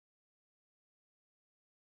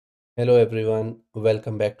Hello everyone,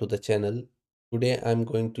 welcome back to the channel. Today I'm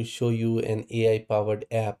going to show you an AI powered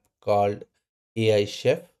app called AI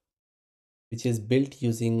Chef, which is built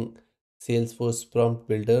using Salesforce Prompt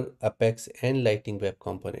Builder, Apex and Lightning Web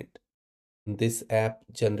Component. This app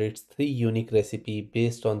generates three unique recipes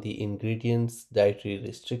based on the ingredients, dietary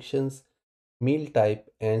restrictions, meal type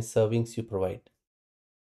and servings you provide.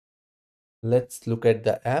 Let's look at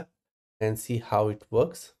the app and see how it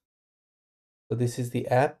works. So this is the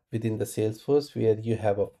app within the Salesforce where you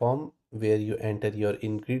have a form where you enter your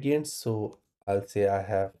ingredients. So I'll say I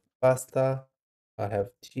have pasta, I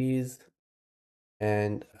have cheese,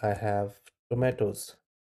 and I have tomatoes.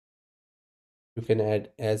 You can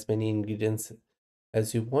add as many ingredients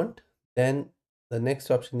as you want. Then the next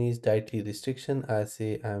option is dietary restriction. I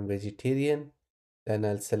say I'm vegetarian. Then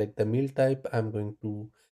I'll select the meal type. I'm going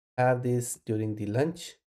to have this during the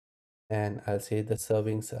lunch, and I'll say the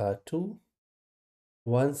servings are two.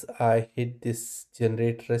 Once I hit this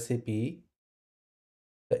generate recipe,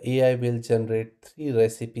 the AI will generate three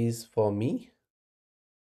recipes for me.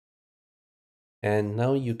 And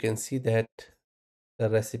now you can see that the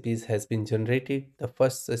recipes has been generated. The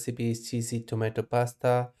first recipe is cheesy tomato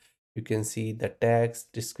pasta. You can see the tags,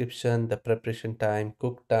 description, the preparation time,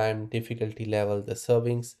 cook time, difficulty level, the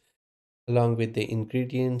servings, along with the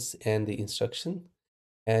ingredients and the instruction.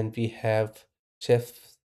 And we have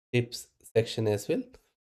chef tips section as well.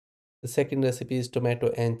 The second recipe is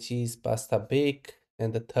tomato and cheese pasta bake,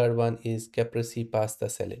 and the third one is caprese pasta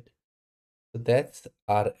salad. So that's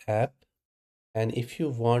our app. And if you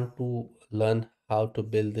want to learn how to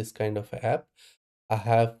build this kind of app, I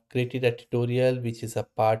have created a tutorial which is a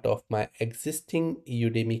part of my existing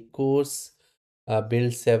Udemy course,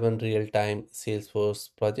 Build 7 Real Time Salesforce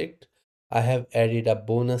project. I have added a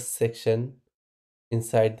bonus section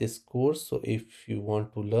inside this course. So if you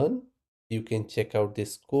want to learn, you can check out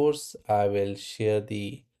this course. I will share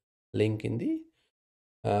the link in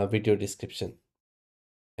the video description.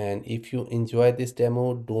 And if you enjoy this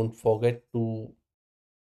demo, don't forget to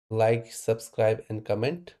like, subscribe, and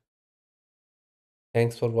comment.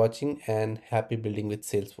 Thanks for watching and happy building with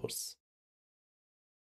Salesforce.